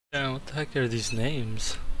Damn, what the heck are these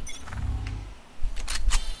names?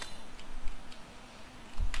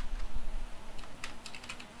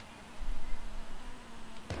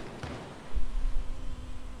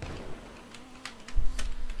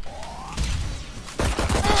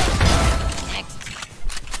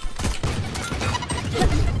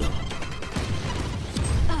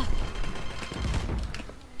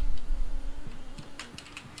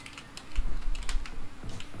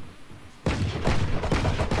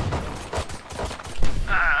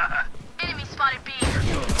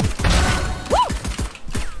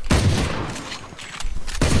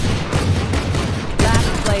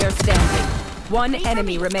 One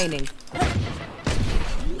enemy remaining.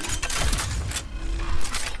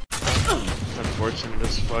 Unfortunate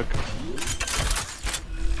as fuck.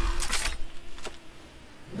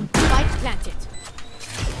 Spike planted.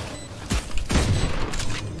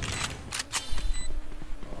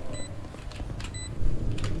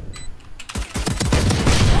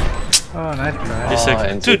 Oh, nice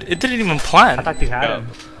try. Dude, it didn't even plant. I thought you had him.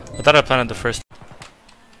 I thought I planted the first.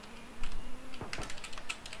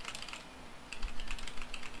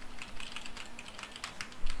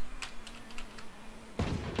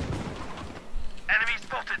 Enemy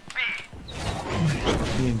spotted B.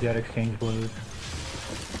 Me and Dead exchange blows.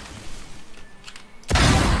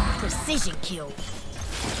 Precision kill.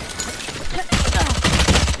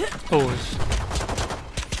 Oh,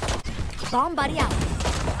 Bomb buddy out.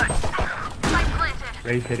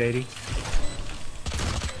 Raze hit 80.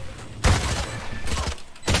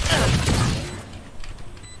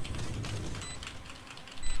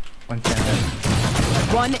 One cannon.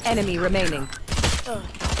 One enemy remaining.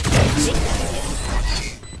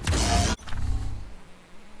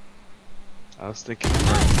 I was thinking.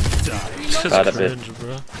 just Got a bit. cringe,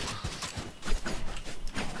 bro.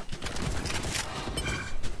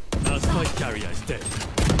 Our spike carrier is dead.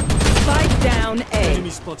 Spike down A. Enemy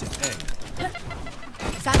spotted A.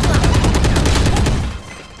 Satchel out.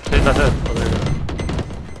 He's not dead. Oh, there you go.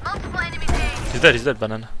 Multiple enemies A. He's dead,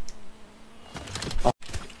 banana.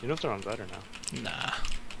 You know if they're on better now. Nah.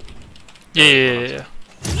 Yeah.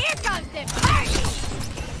 Here comes the party.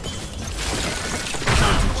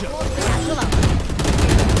 Satchel out.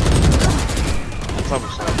 That's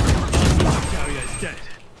almost like Spike carrier is dead.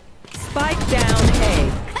 Spike down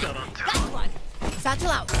A. Got one. Satchel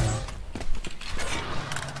out.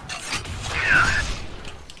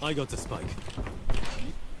 I got the spike.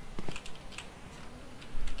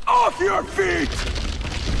 Off your feet!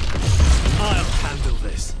 I'll handle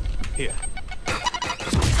this. Here.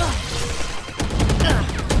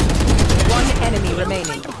 One enemy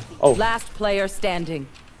remaining. Oh. Last player standing.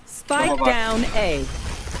 Spike down A.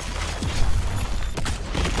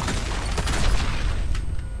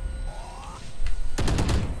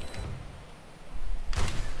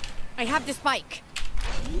 I have the spike.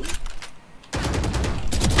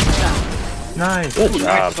 Nice. Good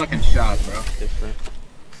job. Fucking shot, bro. different.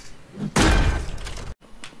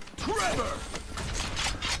 Trevor!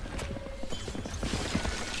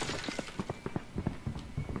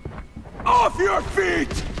 Off your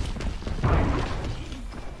feet!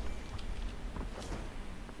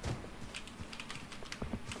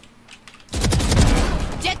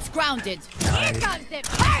 Jet's grounded. Here comes the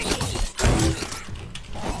party.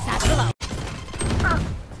 Satchel out.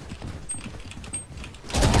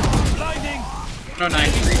 Lightning! No,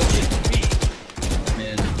 93.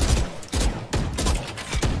 Mid.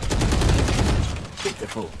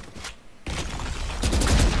 Beautiful.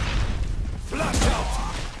 Flash out!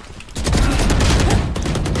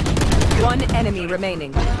 One enemy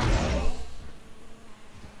remaining. Let's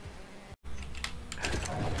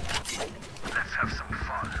have some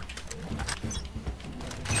fun.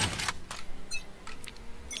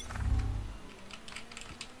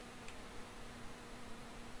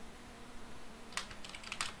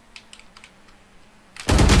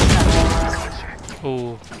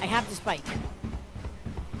 Oh, I have the spike.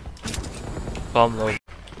 bomb low.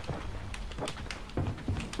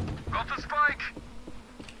 Got the spike!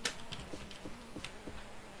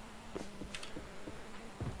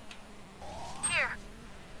 Here.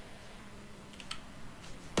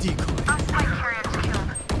 Decoy. Our spike carrier is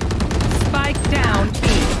killed. Spike down B.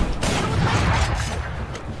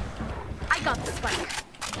 I got the spike.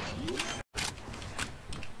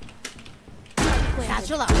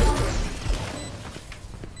 Satchel out.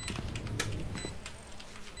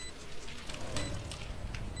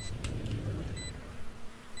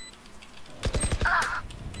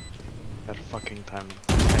 That fucking time.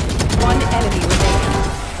 One enemy remaining.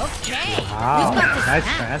 Okay. Wow. Who's got the Nice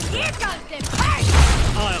snap? transfer. Here comes the party.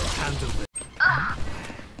 I'll handle this.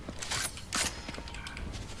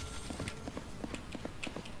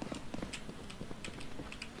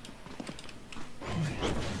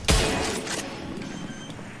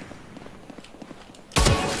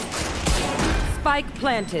 Spike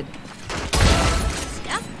planted.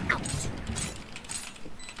 Stuff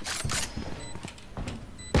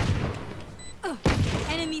out.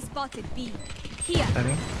 Enemy spotted B. Here.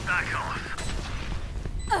 Setting. Back off.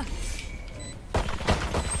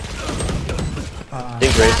 I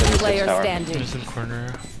think Raze in the Player tower. standing. He's in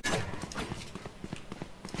corner.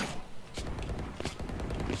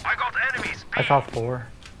 I got enemies. I saw 4.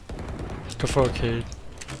 Go for arcade.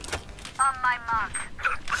 On my mark.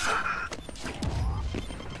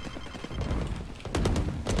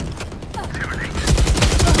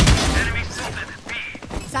 Enemy spotted B.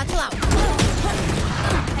 Satchel out.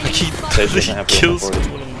 I keep Sage doesn't have kills me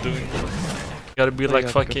 140. when I'm doing it. Gotta be like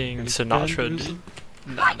fucking Sinatra, dude.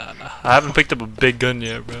 Nah. I haven't picked up a big gun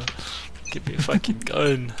yet, bro. Give me a fucking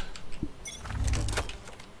gun.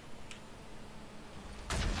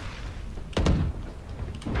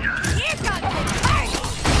 Here comes the party.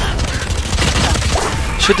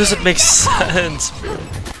 Shit doesn't make sense, bro.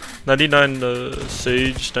 99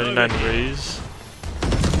 Sage, 99 Raze.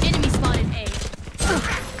 Enemy spotted A.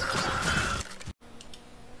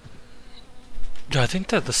 Yeah, I think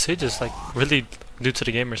that the Sage is like really new to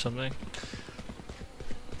the game or something.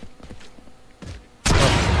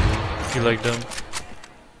 Oh, you like them?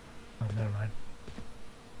 Oh, never mind.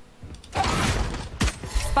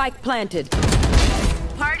 Spike planted.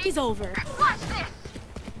 Party's over. Watch this.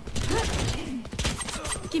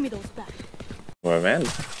 Give me those back. Well, man.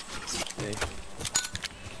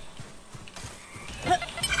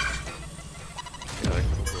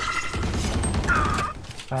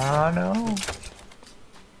 Oh no.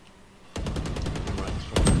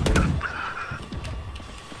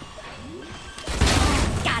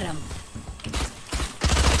 Got him.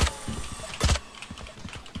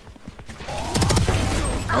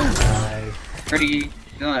 Nice. Pretty.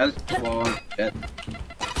 No, that was long. Shit.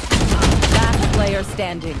 Last player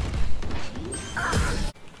standing.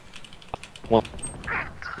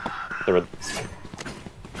 Third.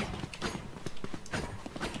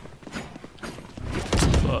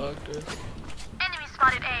 Fuck, dude. Enemy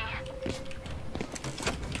spotted A.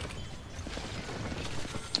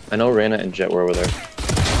 I know Reyna and Jet were over there.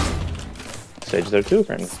 Sage there too,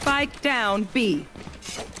 apparently. Spike down B.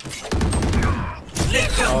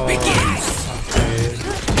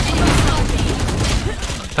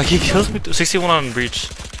 Like he kills me. 61 on breach.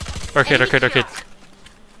 Arcade.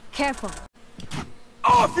 Careful.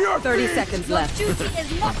 Off your 30 seconds left. Duty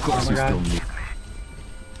is not Oh my god.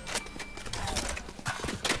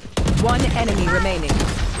 One enemy remaining.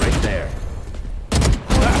 right there.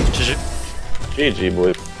 GG. GG,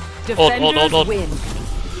 boy. Defenders Hold. win.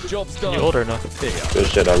 Job's You done. older now. Good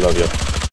shit, I love you.